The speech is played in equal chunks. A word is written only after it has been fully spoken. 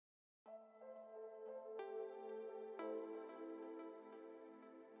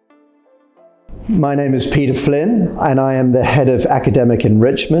My name is Peter Flynn and I am the head of academic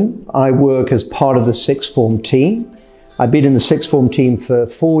enrichment. I work as part of the sixth form team. I've been in the sixth form team for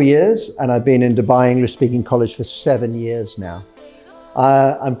 4 years and I've been in Dubai English Speaking College for 7 years now.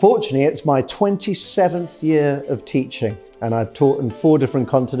 Unfortunately, it's my 27th year of teaching and I've taught in 4 different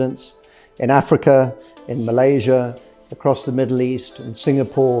continents, in Africa, in Malaysia, across the Middle East, in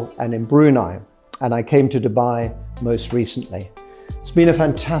Singapore and in Brunei. And I came to Dubai most recently. It's been a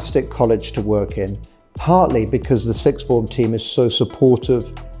fantastic college to work in, partly because the sixth form team is so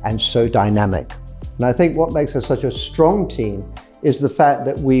supportive and so dynamic. And I think what makes us such a strong team is the fact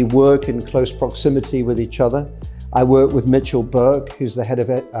that we work in close proximity with each other. I work with Mitchell Burke, who's the head of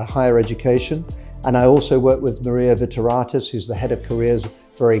higher education, and I also work with Maria Vitaratis, who's the head of careers,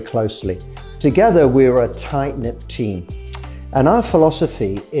 very closely. Together, we're a tight-knit team. And our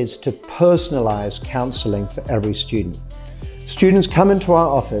philosophy is to personalize counseling for every student. Students come into our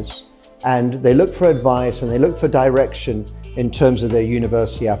office and they look for advice and they look for direction in terms of their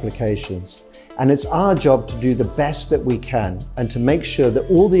university applications. And it's our job to do the best that we can and to make sure that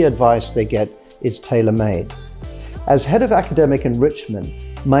all the advice they get is tailor-made. As head of academic enrichment,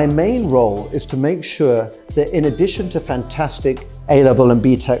 my main role is to make sure that in addition to fantastic A-level and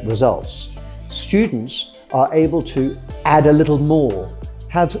B.Tech results, students are able to add a little more,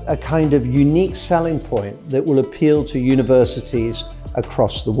 have a kind of unique selling point that will appeal to universities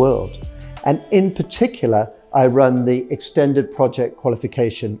across the world. And in particular, I run the Extended Project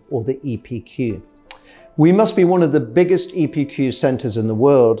Qualification, or the EPQ. We must be one of the biggest EPQ centers in the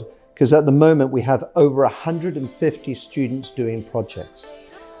world because at the moment we have over 150 students doing projects.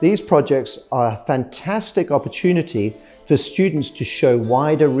 These projects are a fantastic opportunity for students to show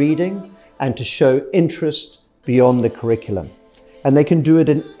wider reading and to show interest beyond the curriculum. And they can do it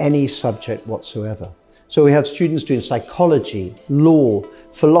in any subject whatsoever. So we have students doing psychology, law,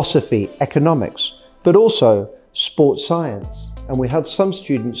 philosophy, economics, but also sports science. And we have some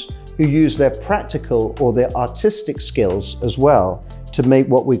students who use their practical or their artistic skills as well to make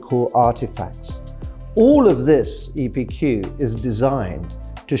what we call artifacts. All of this EPQ is designed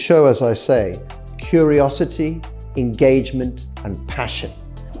to show, as I say, curiosity, engagement, and passion.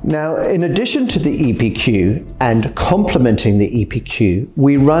 Now, in addition to the EPQ and complementing the EPQ,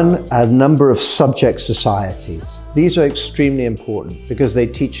 we run a number of subject societies. These are extremely important because they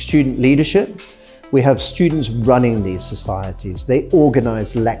teach student leadership. We have students running these societies. They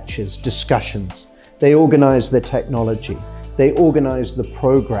organize lectures, discussions. They organize the technology. They organize the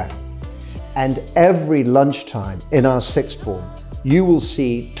program. And every lunchtime in our sixth form, you will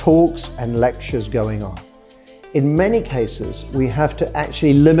see talks and lectures going on. In many cases, we have to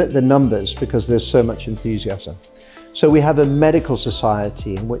actually limit the numbers because there's so much enthusiasm. So we have a medical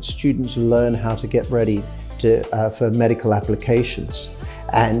society in which students learn how to get ready for medical applications.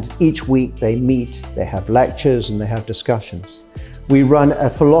 And each week they meet, they have lectures and they have discussions. We run a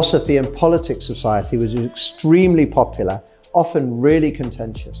philosophy and politics society, which is extremely popular, often really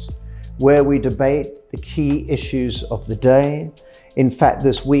contentious, where we debate the key issues of the day. In fact,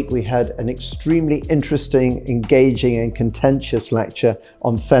 this week we had an extremely interesting, engaging and contentious lecture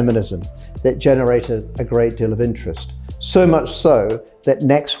on feminism that generated a great deal of interest. So much so that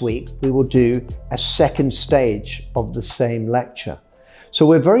next week we will do a second stage of the same lecture. So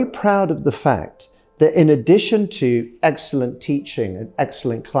we're very proud of the fact that in addition to excellent teaching and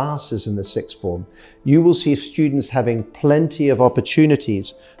excellent classes in the sixth form, you will see students having plenty of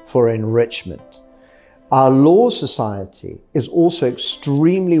opportunities for enrichment. Our Law Society is also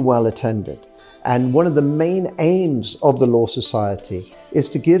extremely well attended, and one of the main aims of the Law Society is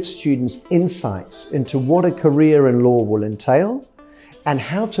to give students insights into what a career in law will entail and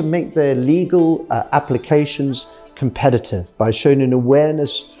how to make their legal applications competitive by showing an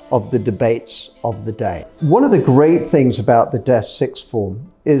awareness of the debates of the day. One of the great things about the DESC sixth form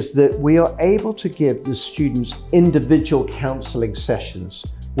is that we are able to give the students individual counseling sessions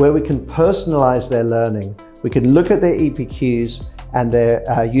where we can personalize their learning. We can look at their EPQs and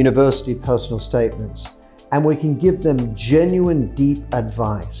their university personal statements, and we can give them genuine, deep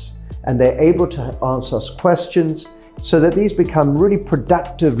advice. And they're able to answer us questions so that these become really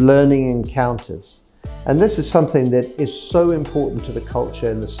productive learning encounters. And this is something that is so important to the culture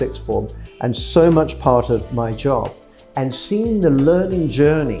in the sixth form and so much part of my job. And seeing the learning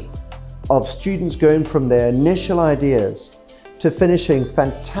journey of students going from their initial ideas to finishing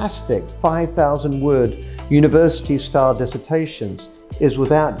fantastic 5,000-word university-style dissertations is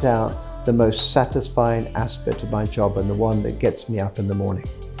without doubt the most satisfying aspect of my job and the one that gets me up in the morning.